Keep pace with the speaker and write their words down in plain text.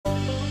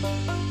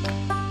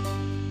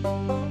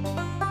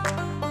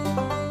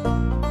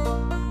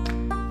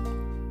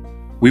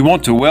We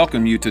want to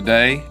welcome you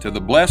today to the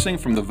Blessing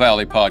from the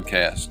Valley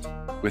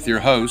podcast with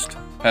your host,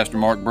 Pastor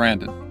Mark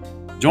Brandon.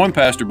 Join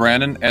Pastor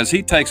Brandon as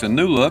he takes a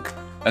new look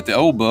at the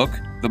old book,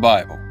 the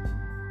Bible.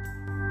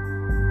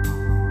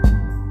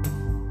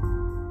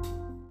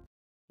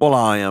 Well,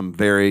 I am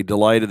very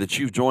delighted that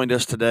you've joined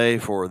us today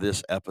for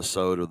this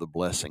episode of the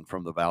Blessing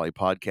from the Valley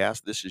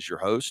podcast. This is your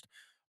host,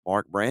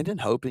 Mark Brandon,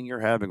 hoping you're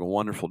having a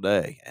wonderful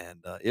day.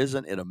 And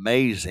isn't it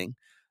amazing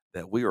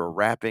that we are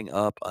wrapping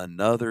up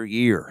another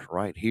year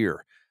right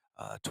here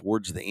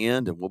towards the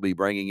end, and we'll be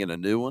bringing in a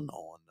new one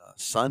on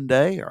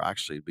Sunday, or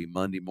actually it'll be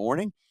Monday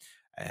morning.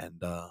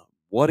 And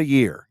what a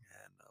year.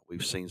 And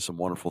we've seen some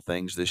wonderful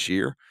things this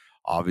year.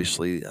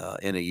 Obviously,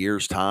 in a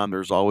year's time,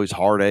 there's always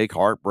heartache,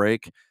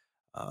 heartbreak,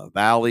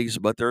 valleys,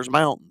 but there's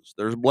mountains,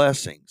 there's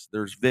blessings,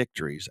 there's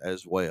victories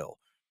as well.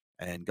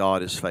 And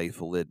God is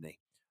faithful, isn't He?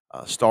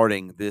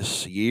 Starting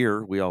this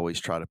year, we always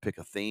try to pick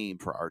a theme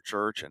for our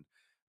church. And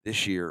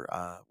this year,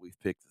 we've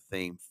picked the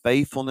theme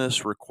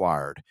Faithfulness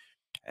Required.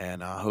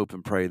 And I hope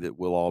and pray that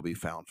we'll all be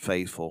found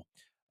faithful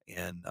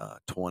in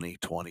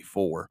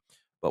 2024.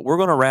 But we're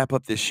going to wrap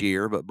up this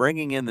year. But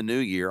bringing in the new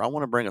year, I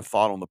want to bring a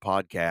thought on the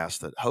podcast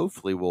that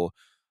hopefully will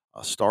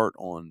start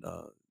on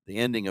the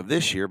ending of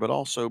this year, but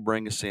also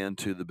bring us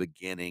into the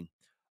beginning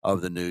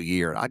of the new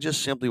year. I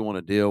just simply want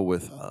to deal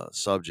with a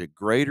subject: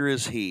 greater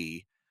is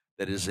He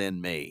that is in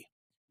me.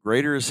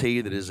 Greater is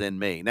He that is in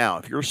me. Now,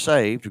 if you're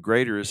saved,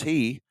 greater is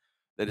He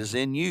that is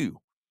in you.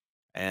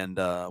 And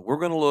we're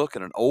going to look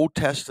at an Old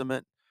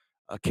Testament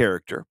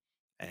character,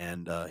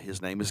 and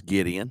his name is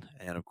Gideon.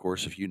 And of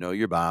course, if you know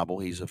your Bible,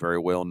 he's a very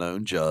well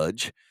known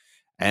judge.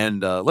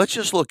 And let's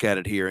just look at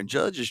it here in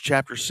Judges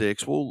chapter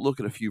 6. We'll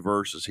look at a few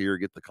verses here,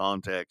 get the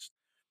context.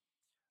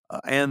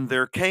 And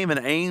there came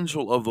an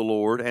angel of the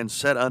Lord and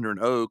sat under an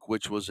oak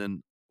which was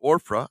in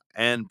Ophrah,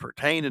 and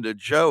pertaining to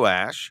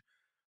Joash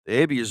the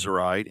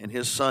Abiezrite, and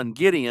his son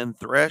Gideon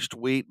threshed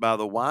wheat by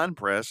the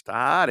winepress to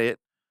hide it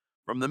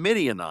from the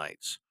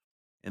Midianites.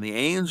 And the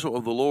angel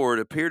of the Lord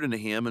appeared unto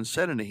him and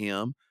said unto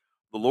him,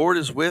 The Lord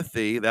is with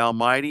thee, thou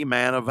mighty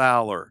man of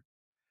valor.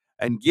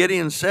 And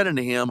Gideon said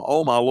unto him,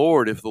 O my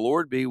Lord, if the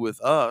Lord be with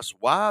us,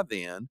 why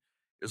then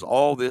is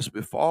all this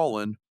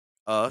befallen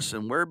us?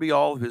 And where be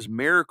all of his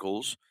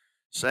miracles,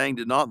 saying,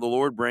 Did not the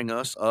Lord bring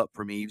us up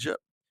from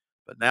Egypt?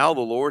 But now the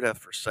Lord hath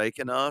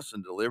forsaken us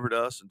and delivered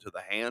us into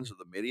the hands of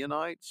the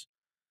Midianites.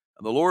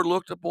 And the Lord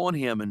looked upon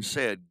him and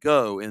said,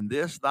 Go in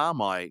this thy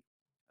might,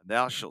 and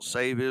thou shalt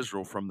save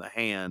Israel from the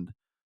hand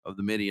of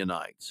the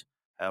Midianites.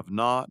 Have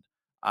not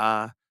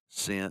I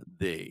sent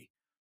thee?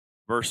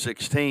 Verse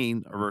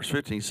 16 or verse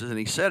 15 says, And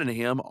he said unto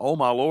him, O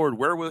my Lord,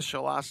 wherewith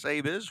shall I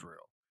save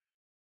Israel?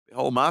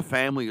 Behold, my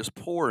family is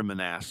poor in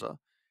Manasseh,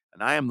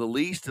 and I am the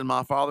least in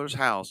my father's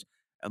house.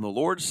 And the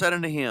Lord said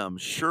unto him,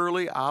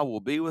 Surely I will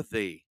be with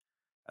thee,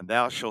 and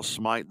thou shalt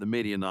smite the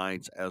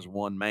Midianites as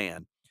one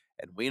man.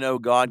 And we know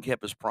God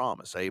kept his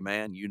promise.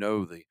 Amen. You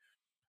know the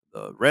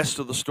rest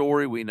of the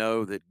story. We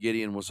know that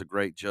Gideon was a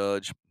great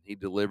judge. He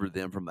delivered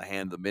them from the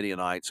hand of the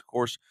Midianites. Of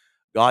course,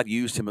 God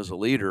used him as a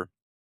leader,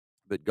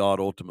 but God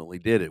ultimately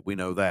did it. We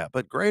know that.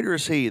 But greater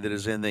is He that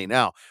is in thee.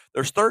 Now,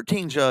 there's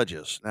 13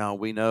 judges. Now,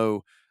 we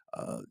know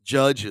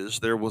Judges,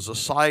 there was a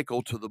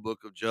cycle to the book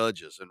of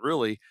Judges. And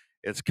really,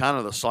 it's kind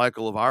of the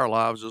cycle of our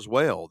lives as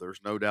well.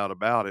 There's no doubt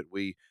about it.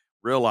 We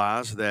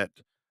realize that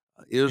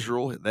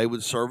Israel, they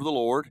would serve the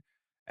Lord.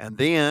 And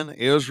then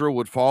Israel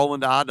would fall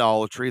into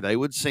idolatry. They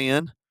would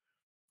sin.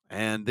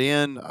 And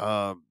then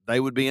they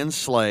would be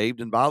enslaved.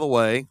 And by the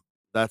way,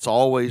 that's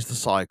always the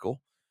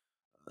cycle.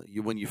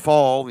 When you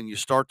fall and you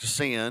start to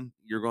sin,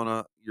 you're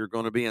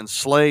gonna be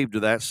enslaved to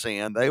that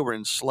sin. They were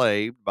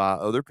enslaved by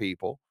other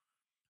people.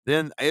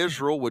 Then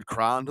Israel would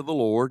cry unto the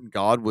Lord, and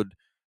God would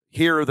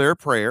hear their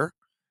prayer.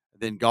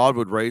 Then God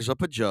would raise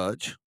up a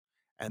judge,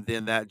 and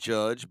then that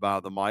judge, by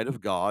the might of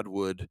God,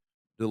 would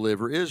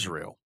deliver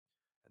Israel.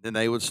 And then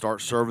they would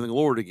start serving the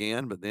Lord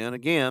again. But then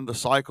again, the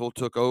cycle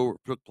took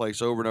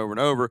place over and over and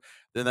over.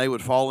 Then they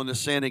would fall into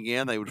sin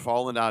again. They would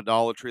fall into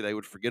idolatry. They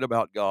would forget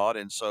about God,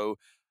 and so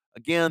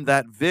again,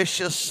 that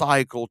vicious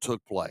cycle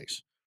took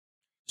place.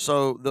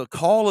 So the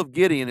call of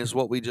Gideon is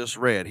what we just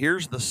read.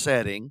 Here's the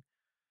setting.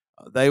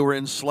 They were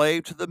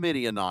enslaved to the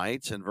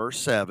Midianites in verse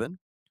 7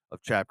 of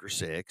chapter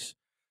 6.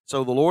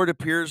 So the Lord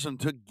appears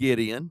unto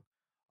Gideon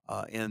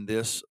in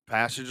this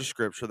passage of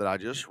scripture that I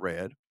just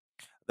read.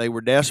 They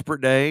were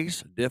desperate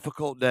days,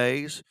 difficult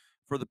days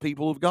for the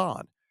people of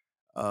God.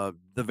 The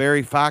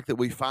very fact that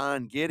we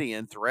find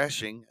Gideon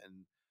threshing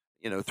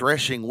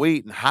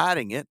wheat and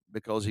hiding it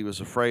because he was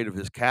afraid of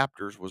his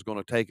captors was going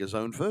to take his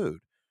own food.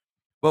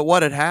 But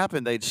what had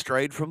happened, they'd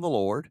strayed from the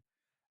Lord,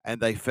 and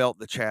they felt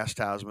the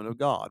chastisement of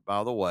God.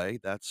 By the way,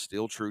 that's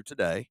still true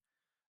today.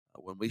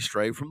 When we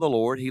stray from the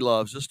Lord, He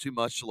loves us too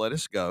much to let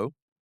us go,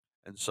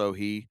 and so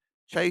He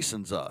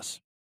chastens us.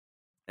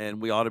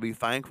 And we ought to be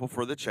thankful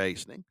for the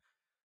chastening.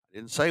 I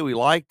didn't say we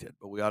liked it,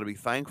 but we ought to be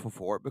thankful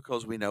for it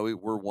because we know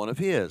we're one of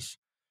His.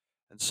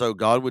 And so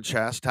God would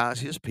chastise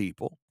His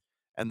people,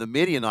 and the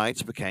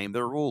Midianites became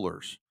their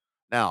rulers.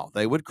 Now,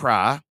 they would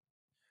cry.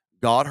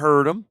 God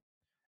heard them,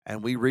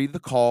 and we read the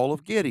call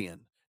of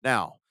Gideon.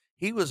 Now,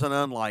 he was an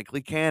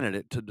unlikely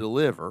candidate to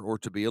deliver or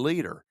to be a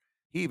leader.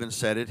 He even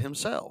said it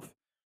himself.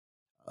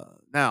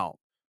 Now,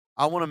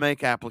 I want to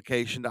make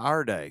application to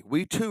our day.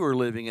 We too are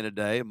living in a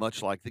day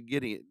much like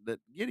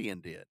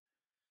Gideon did.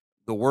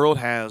 The world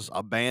has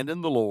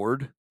abandoned the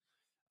Lord.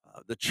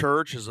 The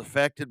church is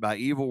affected by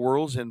evil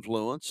world's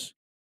influence.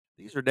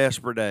 These are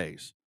desperate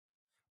days.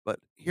 But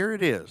here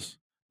it is.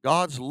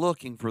 God's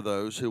looking for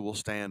those who will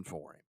stand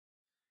for him.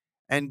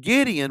 And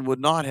Gideon would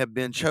not have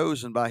been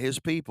chosen by his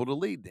people to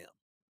lead them.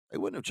 They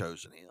wouldn't have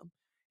chosen him.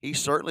 He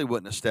certainly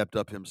wouldn't have stepped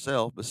up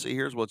himself. But see,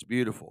 here's what's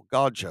beautiful.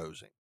 God chose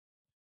him.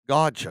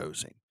 God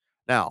chose him.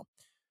 Now,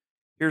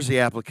 here's the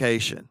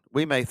application.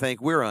 We may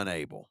think we're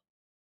unable,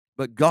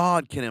 but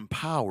God can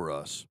empower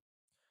us.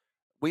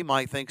 We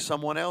might think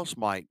someone else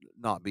might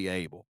not be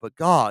able, but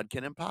God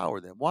can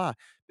empower them. Why?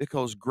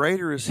 Because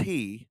greater is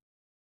he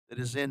that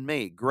is in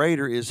me.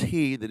 Greater is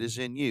he that is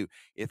in you.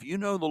 If you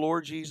know the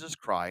Lord Jesus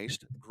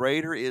Christ,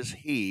 greater is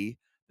he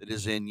that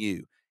is in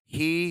you.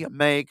 He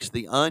makes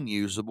the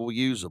unusable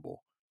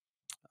usable.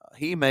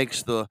 He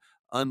makes the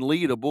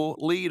unleadable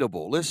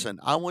leadable. Listen,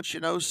 I want you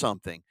to know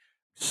something.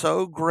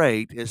 So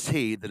great is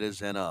he that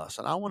is in us.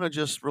 And I want to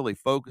just really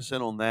focus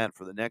in on that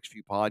for the next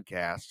few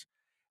podcasts.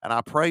 And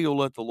I pray you'll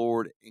let the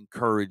Lord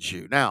encourage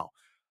you. Now,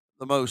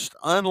 the most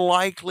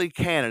unlikely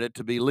candidate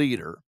to be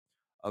leader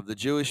of the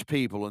Jewish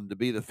people and to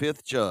be the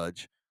fifth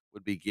judge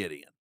would be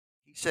Gideon.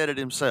 He said it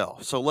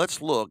himself. So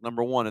let's look,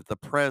 number one, at the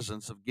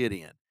presence of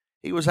Gideon.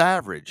 He was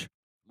average,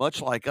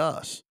 much like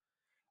us.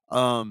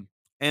 Um,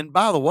 and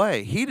by the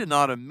way, he did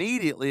not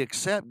immediately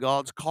accept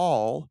God's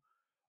call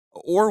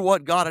or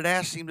what God had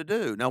asked him to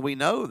do. Now, we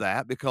know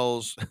that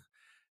because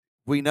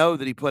we know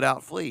that he put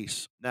out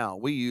fleece. Now,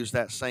 we use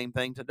that same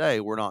thing today.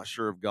 We're not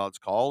sure of God's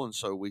call, and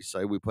so we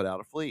say we put out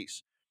a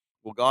fleece.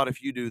 Well, God,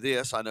 if you do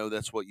this, I know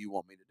that's what you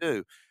want me to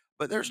do.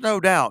 But there's no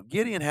doubt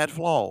Gideon had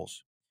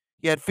flaws.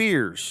 He had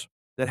fears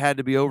that had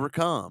to be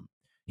overcome.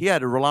 He had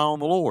to rely on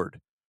the Lord.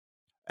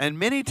 And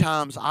many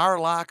times our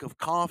lack of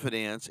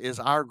confidence is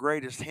our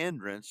greatest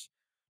hindrance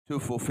to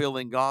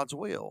fulfilling God's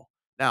will.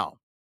 Now,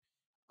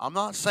 I'm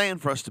not saying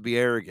for us to be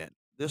arrogant.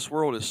 This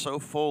world is so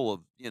full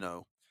of,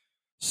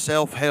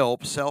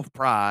 self-help,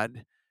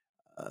 self-pride,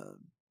 uh,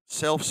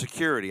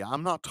 self-security.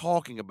 I'm not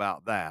talking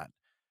about that.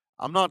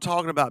 I'm not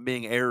talking about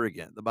being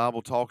arrogant. The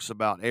Bible talks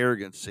about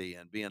arrogancy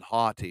and being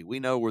haughty. We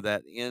know where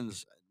that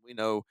ends. We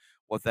know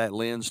what that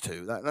lends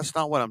to. That's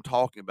not what I'm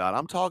talking about.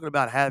 I'm talking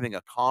about having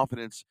a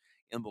confidence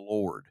in the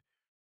Lord.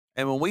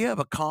 And when we have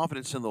a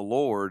confidence in the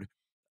Lord,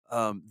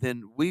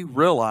 then we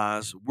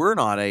realize we're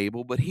not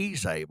able, but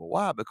He's able.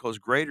 Why? Because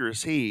greater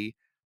is He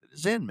that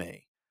is in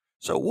me.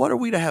 So, what are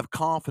we to have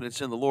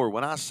confidence in the Lord?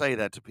 When I say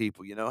that to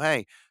people,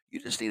 hey,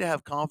 you just need to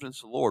have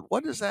confidence in the Lord.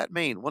 What does that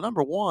mean? Well,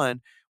 number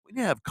one, we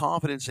need to have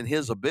confidence in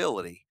His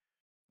ability.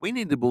 We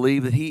need to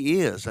believe that He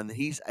is and that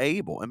He's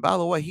able. And by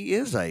the way, He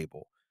is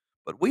able,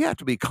 but we have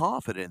to be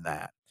confident in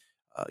that.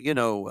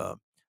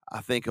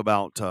 I think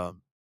about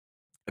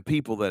the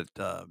people that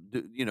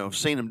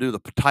seen them do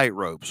the tight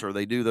ropes, or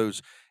they do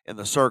those in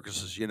the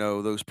circuses.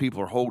 Those people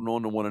are holding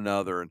on to one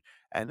another,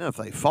 and if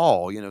they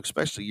fall,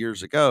 especially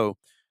years ago,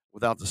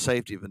 without the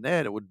safety of a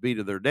net, it would be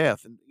to their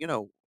death. And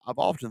I've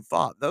often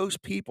thought those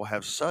people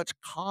have such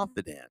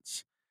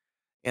confidence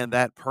in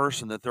that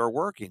person that they're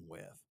working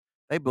with.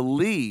 They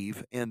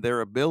believe in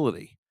their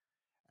ability.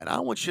 And I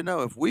want you to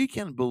know, if we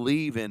can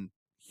believe in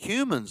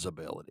humans'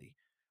 ability,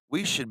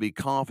 we should be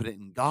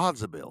confident in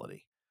God's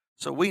ability.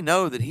 So we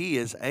know that He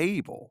is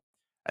able.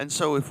 And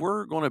so if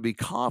we're going to be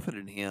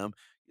confident in Him,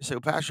 you say,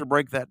 well, Pastor,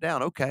 break that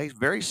down. Okay, it's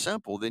very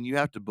simple. Then you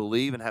have to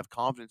believe and have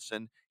confidence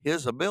in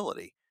His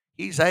ability.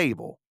 He's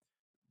able.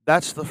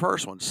 That's the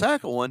first one.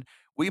 Second one,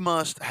 we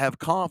must have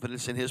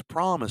confidence in His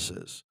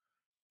promises.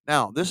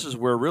 Now, this is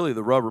where really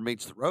the rubber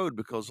meets the road,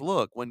 because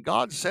look, when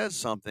God says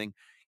something,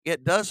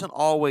 it doesn't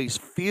always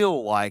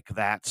feel like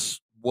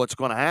that's what's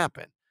going to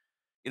happen.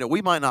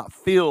 We might not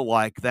feel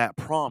like that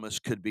promise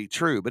could be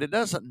true, but it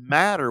doesn't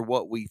matter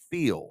what we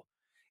feel.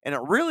 And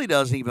it really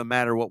doesn't even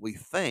matter what we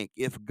think.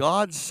 If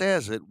God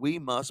says it, we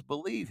must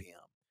believe Him.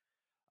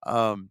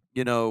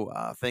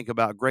 Think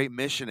about great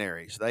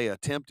missionaries. They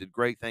attempted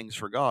great things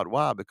for God.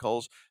 Why?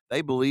 Because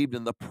they believed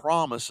in the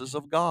promises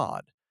of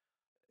God.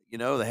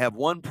 They have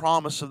one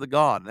promise of the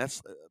God, and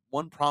that's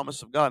one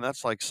promise of God. And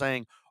that's like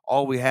saying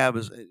all we have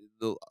is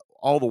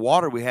all the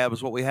water we have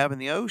is what we have in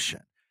the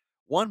ocean.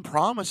 One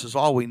promise is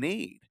all we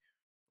need.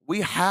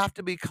 We have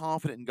to be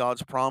confident in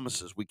God's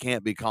promises. We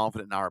can't be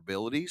confident in our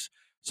abilities.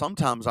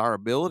 Sometimes our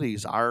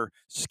abilities, our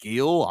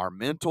skill, our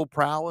mental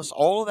prowess,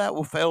 all of that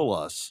will fail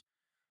us.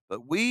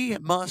 But we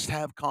must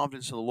have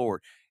confidence in the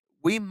Lord.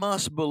 We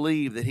must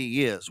believe that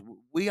He is.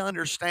 We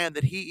understand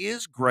that He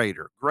is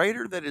greater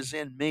that is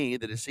in me,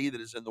 that is He that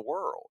is in the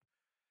world.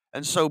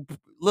 And so,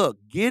 look,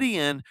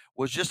 Gideon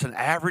was just an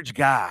average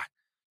guy,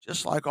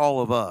 just like all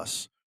of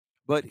us.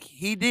 But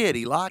he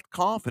lacked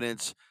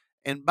confidence.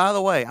 And by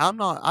the way, I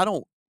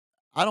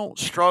don't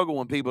struggle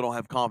when people don't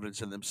have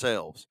confidence in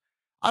themselves.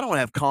 I don't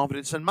have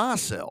confidence in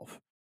myself.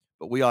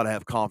 but we ought to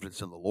have confidence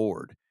in the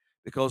Lord.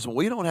 Because when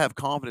we don't have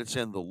confidence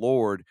in the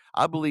Lord,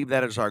 I believe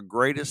that is our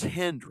greatest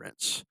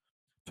hindrance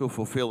to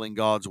fulfilling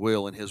God's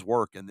will and His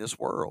work in this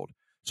world.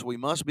 So we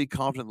must be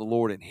confident in the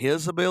Lord in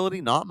His ability,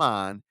 not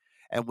mine,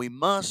 and we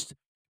must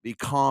be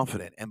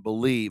confident and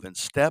believe and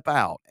step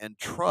out and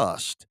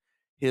trust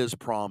His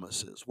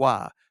promises.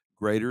 Why?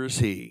 Greater is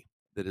He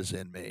that is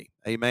in me.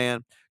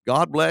 Amen.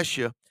 God bless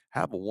you.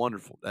 Have a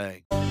wonderful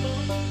day.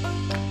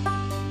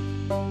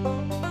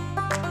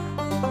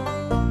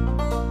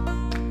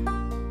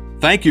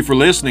 Thank you for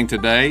listening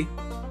today.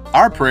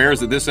 Our prayer is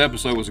that this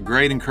episode was a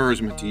great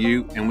encouragement to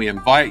you, and we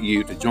invite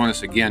you to join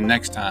us again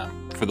next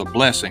time for the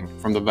Blessing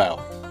from the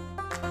Valley.